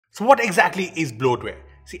So what exactly is bloatware?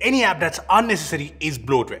 See, any app that's unnecessary is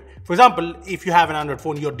bloatware. For example, if you have an Android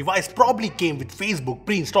phone, your device probably came with Facebook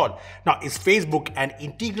pre-installed. Now, is Facebook an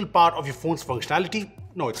integral part of your phone's functionality?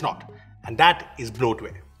 No, it's not. And that is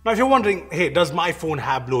bloatware. Now, if you're wondering, hey, does my phone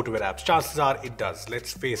have bloatware apps? Chances are it does.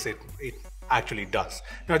 Let's face it, it actually does.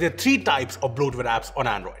 Now, there are three types of bloatware apps on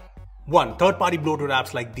Android. One, third-party bloatware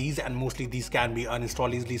apps like these, and mostly these can be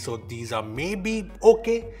uninstalled easily, so these are maybe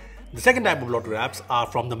okay. The second type of bloatware apps are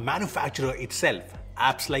from the manufacturer itself.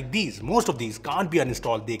 Apps like these, most of these can't be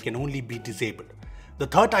uninstalled, they can only be disabled. The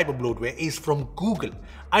third type of bloatware is from Google.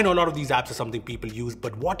 I know a lot of these apps are something people use,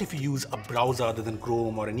 but what if you use a browser other than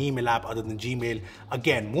Chrome or an email app other than Gmail?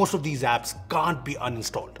 Again, most of these apps can't be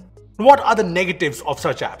uninstalled. What are the negatives of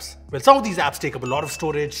such apps? Well, some of these apps take up a lot of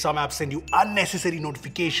storage, some apps send you unnecessary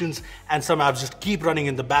notifications, and some apps just keep running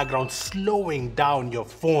in the background, slowing down your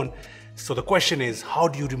phone. So the question is, how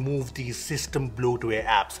do you remove these system bloatware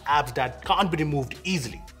apps that can't be removed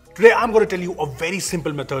easily? Today, I'm going to tell you a very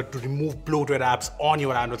simple method to remove bloatware apps on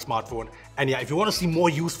your Android smartphone. And yeah, if you want to see more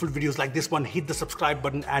useful videos like this one, hit the subscribe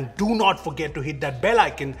button and do not forget to hit that bell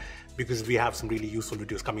icon because we have some really useful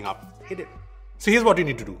videos coming up. Hit it. So here's what you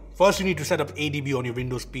need to do. First, you need to set up ADB on your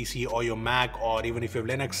Windows PC or your Mac, or even if you have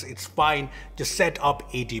Linux, it's fine. Just set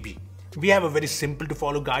up ADB. We have a very simple to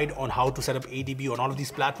follow guide on how to set up ADB on all of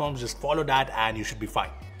these platforms. Just follow that and you should be fine.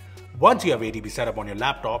 Once you have ADB set up on your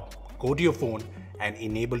laptop, go to your phone and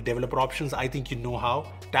enable developer options. I think you know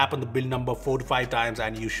how. Tap on the build number 4 to 5 times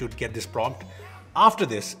and you should get this prompt. After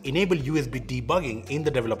this, enable USB debugging in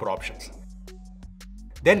the developer options.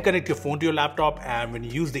 Then connect your phone to your laptop, and when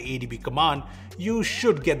you use the ADB command, you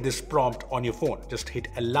should get this prompt on your phone. Just hit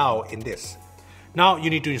allow in this. Now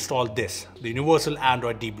you need to install this, the Universal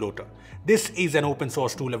Android Debloater. This is an open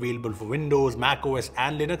source tool available for Windows, Mac OS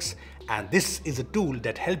and Linux, and this is a tool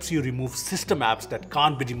that helps you remove system apps that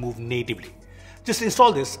can't be removed natively. Just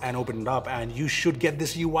install this and open it up and you should get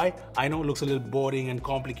this UI. I know it looks a little boring and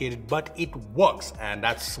complicated, but it works and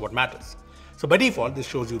that's what matters. So by default, this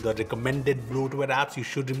shows you the recommended bloatware apps you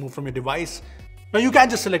should remove from your device. Now you can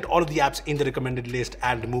just select all of the apps in the recommended list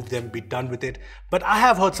and remove them, be done with it. But I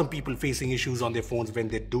have heard some people facing issues on their phones when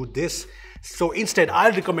they do this. So instead,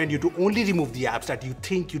 I'll recommend you to only remove the apps that you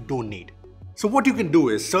think you don't need. So what you can do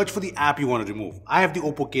is search for the app you want to remove. I have the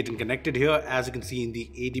Oppo K10 connected here, as you can see in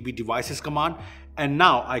the ADB devices command. And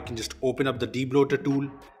now I can just open up the Debloater tool,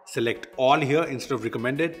 select all here instead of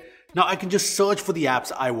recommended. Now I can just search for the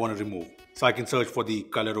apps I want to remove. So I can search for the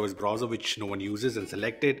ColorOS browser, which no one uses, and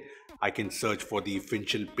select it. I can search for the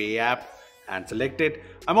Financial Pay app and select it.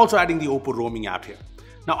 I'm also adding the Oppo roaming app here.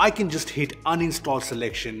 Now I can just hit uninstall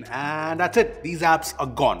selection and that's it. These apps are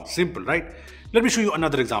gone. Simple, right? Let me show you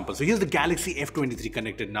another example. So here's the Galaxy F23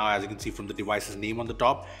 connected now, as you can see from the device's name on the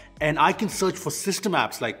top. And I can search for system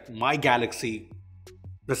apps like My Galaxy,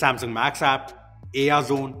 the Samsung Max app, AR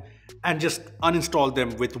Zone, and just uninstall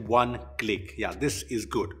them with one click. Yeah, this is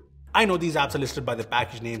good. I know these apps are listed by the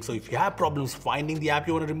package name, so if you have problems finding the app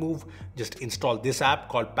you want to remove, just install this app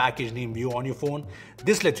called Package Name View on your phone.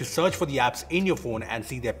 This lets you search for the apps in your phone and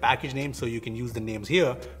see their package name, so you can use the names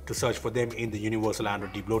here to search for them in the Universal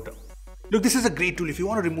Android Debloater. Look, this is a great tool if you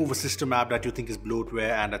want to remove a system app that you think is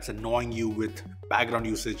bloatware and that's annoying you with background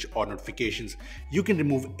usage or notifications. You can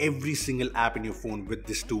remove every single app in your phone with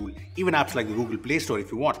this tool, even apps like the Google Play Store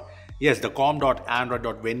if you want. Yes, the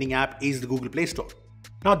com.android.vending app is the Google Play Store.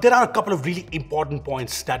 Now, there are a couple of really important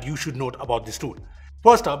points that you should note about this tool.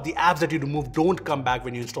 First up, the apps that you remove don't come back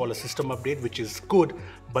when you install a system update, which is good.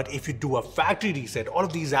 But if you do a factory reset, all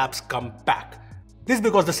of these apps come back. This is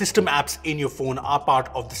because the system apps in your phone are part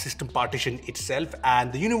of the system partition itself,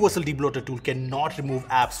 and the Universal Debloater tool cannot remove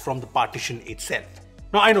apps from the partition itself.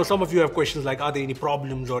 Now, I know some of you have questions like, are there any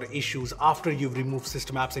problems or issues after you've removed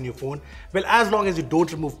system apps in your phone? Well, as long as you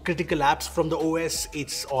don't remove critical apps from the OS,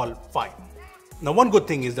 it's all fine. Now, one good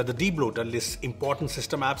thing is that the Debloater lists important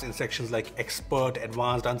system apps in sections like expert,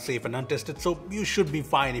 advanced, unsafe, and untested, so you should be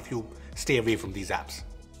fine if you stay away from these apps.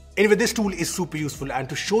 Anyway, this tool is super useful, and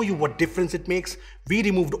to show you what difference it makes, we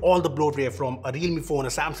removed all the bloatware from a Realme phone, a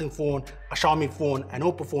Samsung phone, a Xiaomi phone, an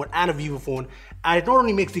Oppo phone, and a Vivo phone, and it not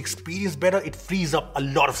only makes the experience better, it frees up a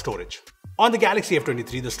lot of storage. On the Galaxy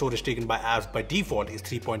F23, the storage taken by apps by default is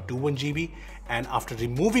 3.21 GB, and after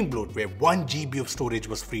removing bloatware, 1 GB of storage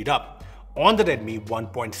was freed up. On the Redmi,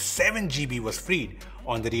 1.7 GB was freed.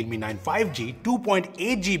 On the Realme 9 5G, 2.8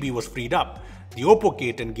 GB was freed up. The Oppo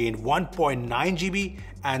K10 gained 1.9 GB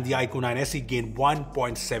and the iQOO 9 SE gained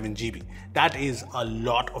 1.7 GB. That is a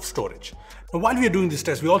lot of storage. Now, while we are doing this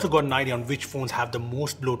test, we also got an idea on which phones have the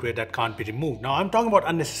most bloatware that can't be removed. Now, I'm talking about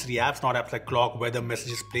unnecessary apps, not apps like clock, weather,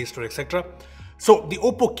 messages, Play Store, etc. So the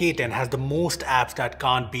Oppo K10 has the most apps that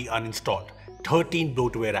can't be uninstalled, 13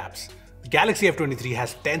 bloatware apps. The Galaxy F23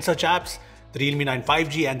 has 10 such apps, the Realme 9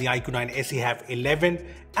 5G and the iQOO 9 SE have 11,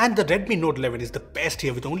 and the Redmi Note 11 is the best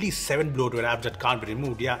here with only 7 bloatware apps that can't be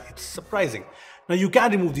removed. Yeah, it's surprising. Now you can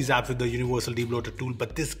remove these apps with the universal Debloater tool,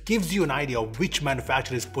 but this gives you an idea of which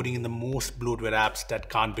manufacturer is putting in the most bloatware apps that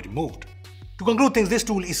can't be removed. To conclude things, this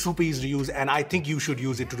tool is super easy to use and I think you should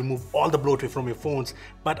use it to remove all the bloatware from your phones,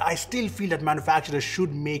 but I still feel that manufacturers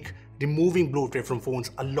should make removing bloatware from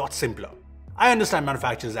phones a lot simpler. I understand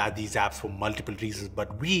manufacturers add these apps for multiple reasons,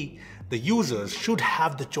 but we, the users, should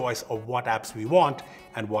have the choice of what apps we want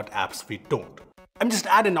and what apps we don't. I'm just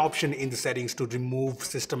add an option in the settings to remove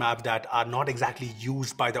system apps that are not exactly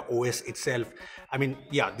used by the OS itself. I mean,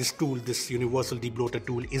 yeah, this tool, this universal Debloater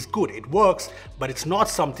tool is good. It works, but it's not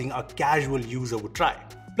something a casual user would try.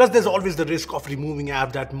 Plus, there's always the risk of removing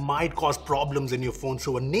apps that might cause problems in your phone,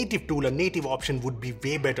 so a native tool, a native option would be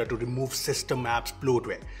way better to remove system apps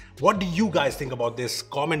bloatware. What do you guys think about this?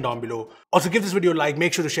 Comment down below. Also, give this video a like,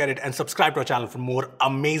 make sure to share it and subscribe to our channel for more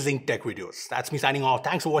amazing tech videos. That's me signing off.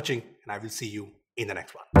 Thanks for watching and I will see you in the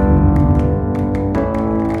next one.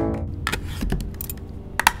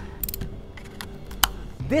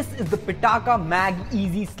 This is the Pitaka Mag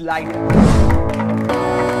Easy Slider.